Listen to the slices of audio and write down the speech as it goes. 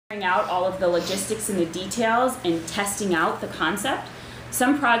out all of the logistics and the details and testing out the concept.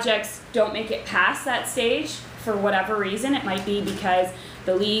 Some projects don't make it past that stage for whatever reason. It might be because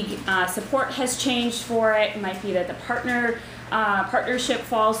the league support has changed for it. It might be that the partnership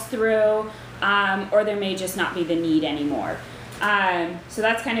falls through, or there may just not be the need anymore. So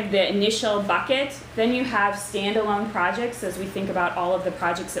that's kind of the initial bucket. Then you have standalone projects as we think about all of the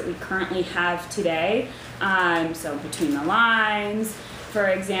projects that we currently have today. So Between the Lines, for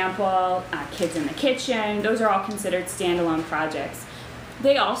example, Kids in the Kitchen, those are all considered standalone projects.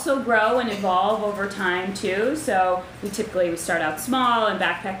 They also grow and evolve over time too. So we typically start out small, and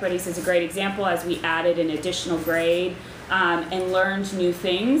Backpack Buddies is a great example as we added an additional grade and learned new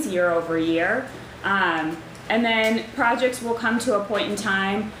things year over year. And then projects will come to a point in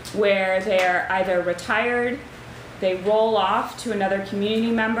time where they're either retired, they roll off to another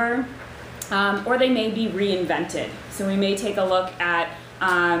community member, or they may be reinvented. So we may take a look at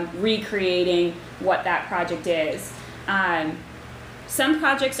recreating what that project is. Some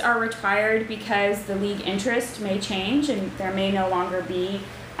projects are retired because the league interest may change and there may no longer be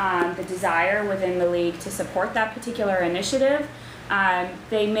the desire within the league to support that particular initiative.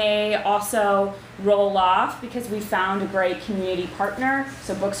 They may also roll off because we found a great community partner.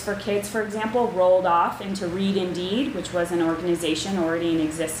 So Books for Kids, for example, rolled off into Read Indeed, which was an organization already in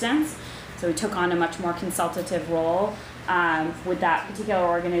existence. So we took on a much more consultative role with that particular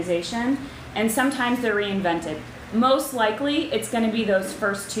organization. And sometimes they're reinvented. Most likely, it's going to be those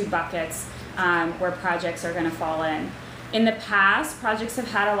first two buckets where projects are going to fall in. In the past, projects have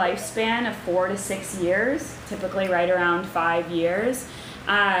had a lifespan of 4 to 6 years, typically right around 5 years.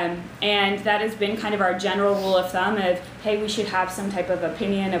 And that has been kind of our general rule of thumb of, hey, we should have some type of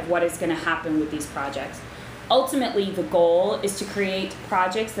opinion of what is going to happen with these projects. Ultimately, the goal is to create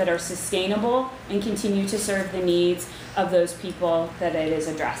projects that are sustainable and continue to serve the needs of those people that it is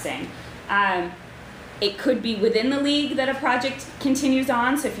addressing. It could be within the league that a project continues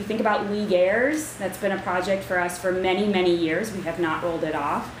on. So if you think about League Airs, that's been a project for us for many, many years. We have not rolled it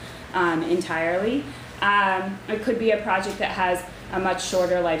off entirely. It could be a project that has a much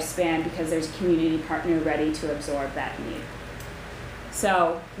shorter lifespan because there's a community partner ready to absorb that need.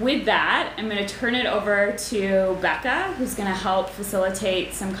 So with that, I'm going to turn it over to Becca, who's going to help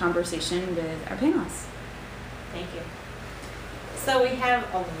facilitate some conversation with our panelists. Thank you. So we have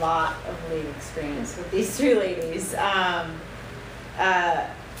a lot of league experience with these three ladies. I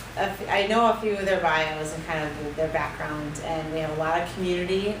know a few of their bios and kind of their background, and we have a lot of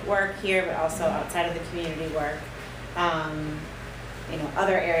community work here, but also outside of the community work, you know,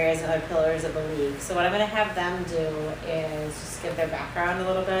 other areas and other pillars of the league. So what I'm going to have them do is just give their background a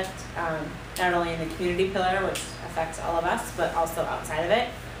little bit, not only in the community pillar, which affects all of us, but also outside of it,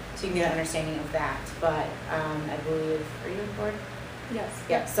 so you can get an understanding of that. But I believe, are you on the board? Yes.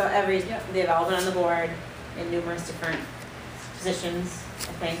 Yeah, so they've all been on the board in numerous different positions,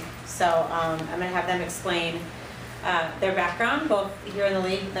 I think. So I'm going to have them explain their background, both here in the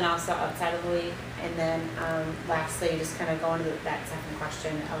league, but then also outside of the league. And then lastly, just kind of go into that second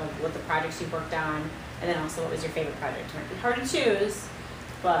question of what the projects you've worked on, and then also what was your favorite project. It might be hard to choose,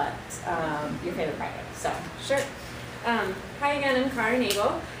 but your favorite project. So Sure. Hi again, I'm Kara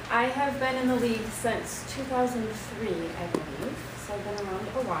Nagel. I have been in the league since 2003, I believe. So I've been around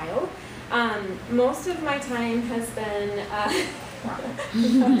a while. Most of my time has been, I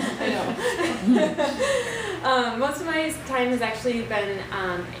know. Most of my time has actually been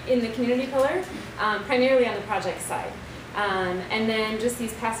in the community pillar, primarily on the project side. And then just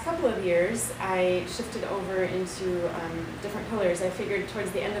these past couple of years, I shifted over into different pillars. I figured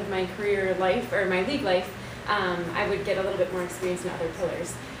towards the end of my career life, or my league life, I would get a little bit more experience in other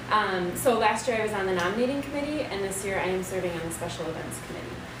pillars. So last year I was on the nominating committee, and this year I am serving on the special events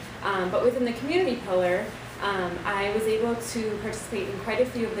committee. But within the community pillar, I was able to participate in quite a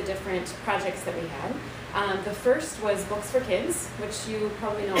few of the different projects that we had. The first was Books for Kids, which you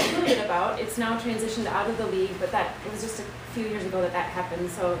probably know a little bit about. It's now transitioned out of the league, but it was just a few years ago that happened,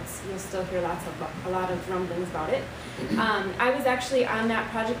 so you'll still hear a lot of rumblings about it. I was actually on that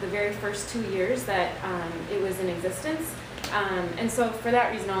project the very first 2 years that it was in existence. And so for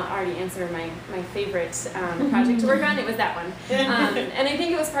that reason, I'll already answer my favorite project to work on. It was that one. And I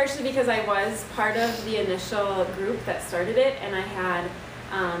think it was partially because I was part of the initial group that started it, and I had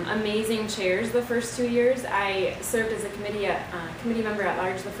amazing chairs the first 2 years. I served as a committee member at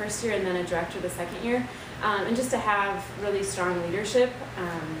large the first year, and then a director the second year. And just to have really strong leadership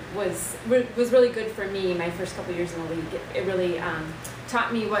was really good for me my first couple years in the league. It really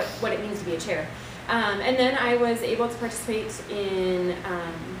taught me what it means to be a chair. And then I was able to participate in,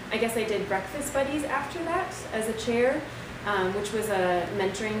 I guess I did Breakfast Buddies after that as a chair. which was a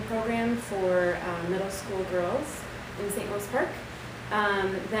mentoring program for middle school girls in St. Louis Park.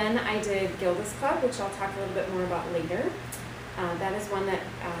 Then I did Gilda's Club, which I'll talk a little bit more about later. That is one that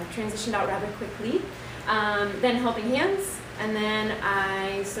transitioned out rather quickly. Then Helping Hands, and then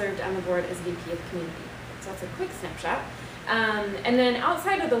I served on the board as VP of Community. So that's a quick snapshot. And then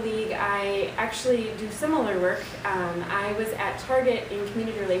outside of the league, I actually do similar work. I was at Target in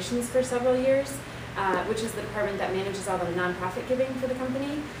community relations for several years, which is the department that manages all the nonprofit giving for the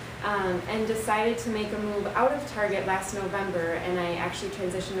company, and decided to make a move out of Target last November, and I actually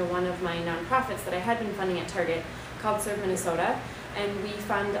transitioned to one of my nonprofits that I had been funding at Target called Serve Minnesota, and we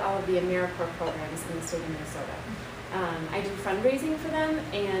fund all of the AmeriCorps programs in the state of Minnesota. I do fundraising for them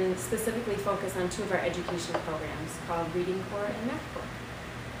and specifically focus on two of our educational programs called Reading Corps and Math Corps.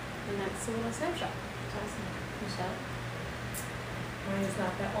 And that's a little snapshot. Awesome. Michelle? Mine is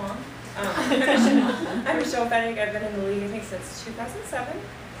not that long. I'm Michelle Fennig. I've been in the league, I think, since 2007.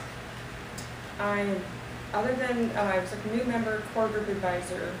 Other than I was a new member, core group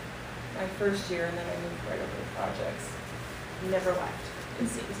advisor my first year, and then I moved right over to projects. Never left, it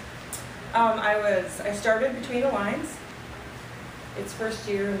seems. I started Between the Lines. Its first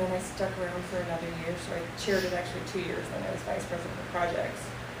year, and then I stuck around for another year, so I chaired it actually 2 years, then I was vice president for projects.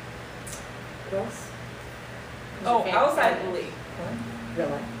 What else? Oh, outside the league. Real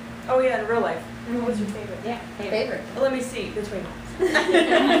life. Oh yeah, in real life. What was your favorite? Yeah, Favorite. Well, let me see, Between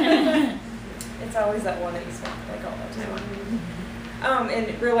Lines. It's always that one that you spend like all that time.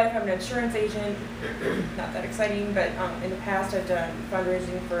 In real life, I'm an insurance agent. Not that exciting, but in the past, I've done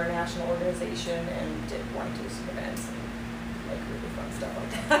fundraising for a national organization and did one-to-some events and like really fun stuff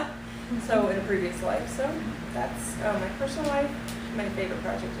like that. So in a previous life, so that's my personal life. My favorite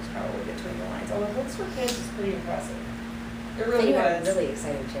project is probably Between the Lines. Although Books for Kids is pretty impressive. It really You had a was. really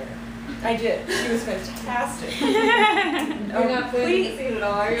exciting chair. I did. She was fantastic. You're not planning to see it at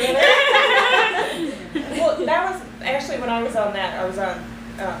all, are you? Well, that was actually when I was on that. I was on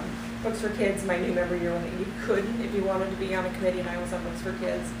Books for Kids my new member year when you could, if you wanted to be on a committee, and I was on Books for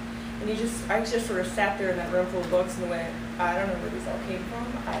Kids. And I just sort of sat there in that room full of books and went, I don't know where these all came from.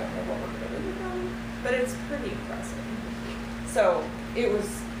 I don't know what we're going to read from, but it's pretty impressive. So it was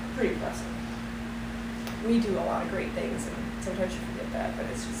pretty impressive. We do a lot of great things, and sometimes you forget that, but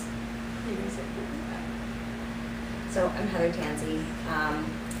it's just pretty amazing. So I'm Heather Tansey.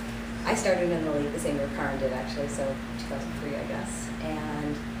 I started in the league the same year Karin did, actually, so 2003, I guess.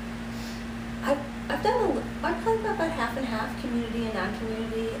 And I've done I've probably about half and half community and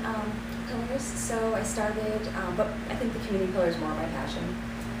non-community pillars. So I started, but I think the community pillar is more my passion.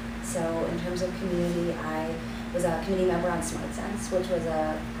 So in terms of community, I was a community member on Smart Sense, which was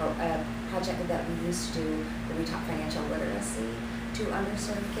a project that we used to do where we taught financial literacy to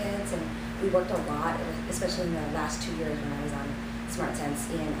underserved kids, and we worked a lot, especially in the last 2 years when I was on Smart Sense,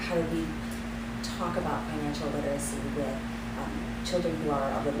 in how do we talk about financial literacy with children who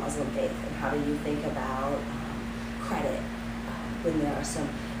are of the Muslim faith, and how do you think about credit when there are some,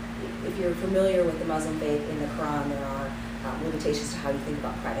 if you're familiar with the Muslim faith, in the Quran there are limitations to how you think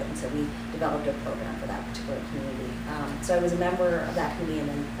about credit, and so we developed a program for that particular community. So I was a member of that committee and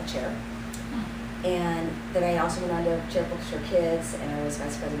then a chair. And then I also went on to chair Books for Kids, and I was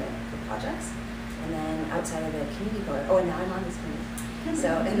vice president for projects. And then outside of the community pillar, and now I'm on this committee.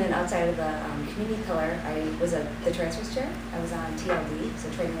 So, and then outside of the community pillar, I was the transfers chair. I was on TLD, so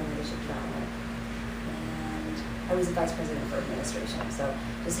Training and Leadership Development. And I was the vice president for administration, so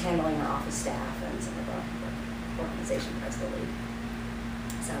just handling our office staff and some of the organization parts of the league.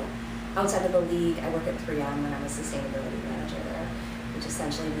 So outside of the league, I work at 3M, and I'm a sustainability manager there, which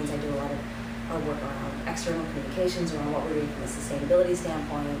essentially means I do a lot of our work around external communications, around what we're doing from a sustainability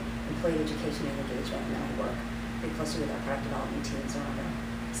standpoint, employee education and engagement, and then I work pretty closely with our product development teams around our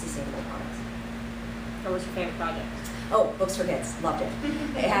sustainable products. What was your favorite project? Oh, Books for Kids, loved it.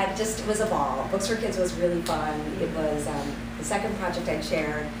 It was a ball. Books for Kids was really fun. It was the second project I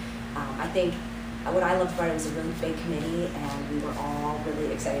chaired. I think what I loved about it was a really big committee, and we were all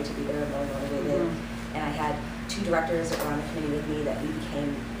really excited to be there and really motivated. And I had two directors that were on the committee with me that we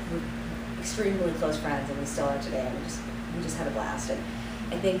became extremely close friends, and we still are today, and we just had a blast. And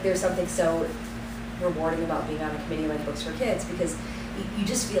I think there's something so rewarding about being on a committee like Books for Kids, because you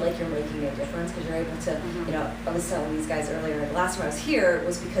just feel like you're making a difference, because you're able to, you know, I was telling these guys earlier, the last time I was here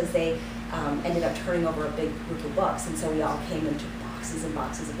was because they ended up turning over a big group of books, and so we all came into boxes and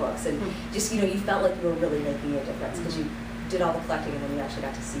boxes of books, and just, you know, you felt like you were really making a difference, because you did all the collecting, and then you actually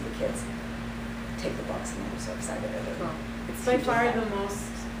got to see the kids take the books, and they were so excited. It's by far the most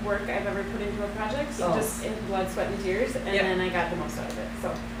work I've ever put into a project, Oh. just in blood, sweat, and tears, and Yep. then I got the most out of it.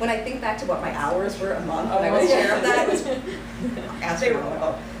 So When I think back to what my hours were a month when I was chair of that, it was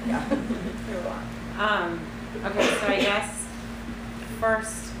astronomical. Yeah. There were a lot. Okay, so I guess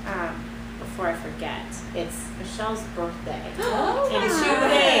first, before I forget, it's Michelle's birthday. Oh, In 2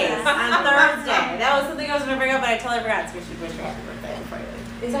 days, on Thursday. That was something I was gonna bring up, but I totally forgot, so we should wish her happy birthday before I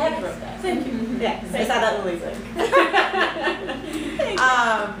leave. So happy birthday. Thank you. Yeah, I saw that in Lily's link.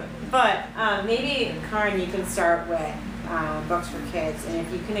 Maybe Karen, you can start with Books for Kids, and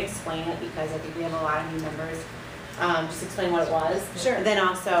if you can explain it, because I think we have a lot of new members, just explain what it was. Sure. And then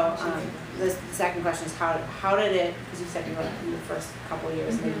also, the second question is how did it, because you said you were in the first couple of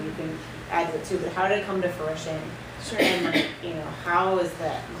years, maybe you can add to it too, but how did it come to fruition? sure. And like, how is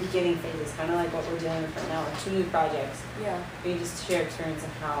the beginning phases, kind of like what we're dealing with right now, like 2 new projects. Yeah. Can you just share experience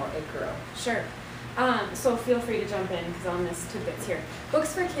of how it grew? Sure. So feel free to jump in because I'll miss tidbits here.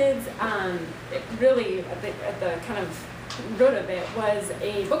 Books for Kids, it really at the kind of root of it was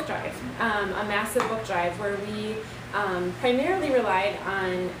a book drive, a massive book drive where we primarily relied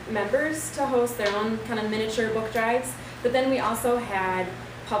on members to host their own kind of miniature book drives, but then we also had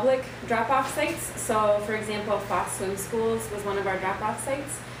public drop-off sites. So for example, Foss Swim Schools was one of our drop-off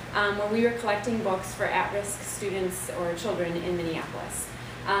sites where we were collecting books for at-risk students or children in Minneapolis.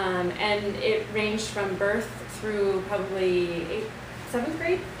 And it ranged from birth through probably 7th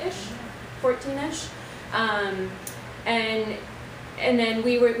grade-ish, 14-ish. And then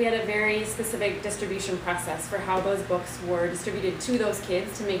we had a very specific distribution process for how those books were distributed to those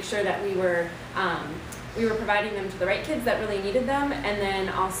kids to make sure that we were providing them to the right kids that really needed them, and then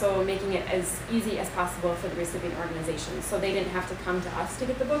also making it as easy as possible for the recipient organizations. So they didn't have to come to us to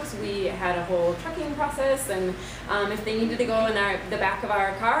get the books. We had a whole trucking process, and if they needed to go in the back of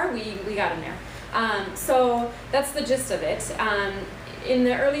our car, we got them there. So that's the gist of it. In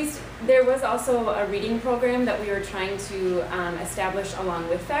the there was also a reading program that we were trying to establish along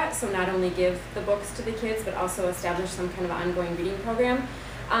with that. So not only give the books to the kids, but also establish some kind of ongoing reading program.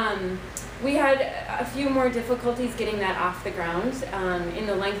 We had a few more difficulties getting that off the ground. In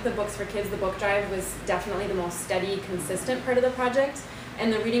the length of Books for Kids, the book drive was definitely the most steady, consistent part of the project.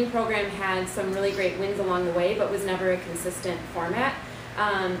 And the reading program had some really great wins along the way, but was never a consistent format.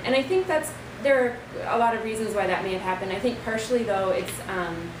 And I think there are a lot of reasons why that may have happened. I think partially though, it's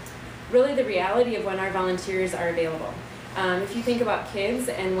really the reality of when our volunteers are available. If you think about kids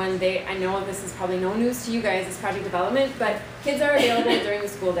and when I know this is probably no news to you guys as project development, but kids are available during the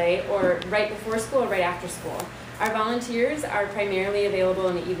school day or right before school or right after school. Our volunteers are primarily available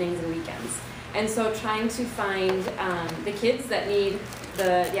in the evenings and weekends. And so trying to find the kids that need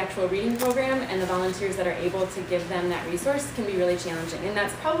the actual reading program and the volunteers that are able to give them that resource can be really challenging. And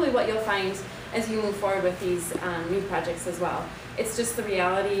that's probably what you'll find as you move forward with these new projects as well. It's just the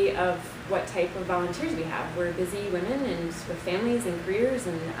reality of what type of volunteers we have. We're busy women and with families and careers,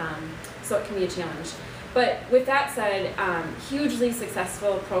 and so it can be a challenge. But with that said, hugely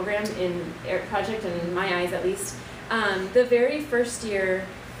successful program project in my eyes at least. The very first year,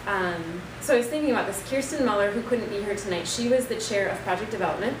 so I was thinking about this, Kirsten Muller, who couldn't be here tonight, she was the chair of project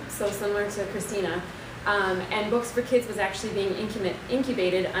development, so similar to Christina. And Books for Kids was actually being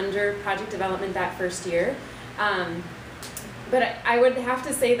incubated under project development that first year. But I would have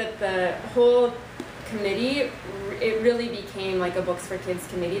to say that the whole committee, it really became like a Books for Kids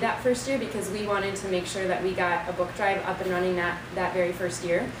committee that first year because we wanted to make sure that we got a book drive up and running that very first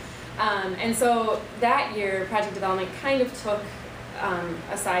year. And so that year, project development kind of took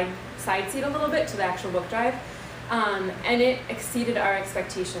a side seat a little bit to the actual book drive. And it exceeded our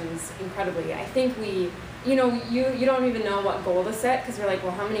expectations incredibly. I think you don't even know what goal to set because we're like,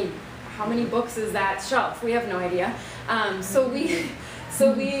 well, how many books is that shelf? We have no idea. So we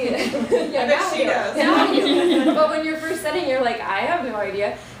yeah, now she does. now you do. But when you're first setting, you're like, I have no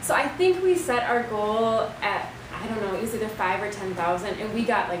idea. So I think we set our goal at, I don't know, it was either 5,000 or 10,000, and we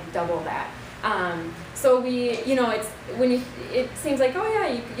got like double that. So it seems like, oh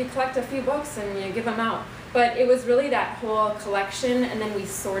yeah, you collect a few books and you give them out. But it was really that whole collection, and then we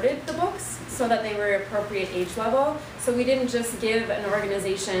sorted the books so that they were appropriate age level. So we didn't just give an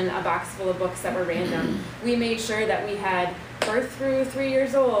organization a box full of books that were random. We made sure that we had birth through 3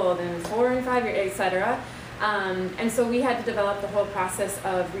 years old and 4 and 5 years, etc. And so we had to develop the whole process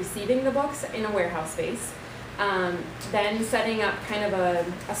of receiving the books in a warehouse space. Then setting up kind of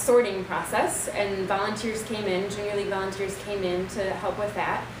a sorting process, and volunteers came in, Junior League volunteers came in to help with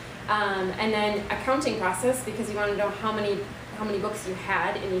that. And then a counting process because you want to know how many books you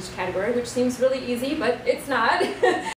had in each category, which seems really easy, but it's not.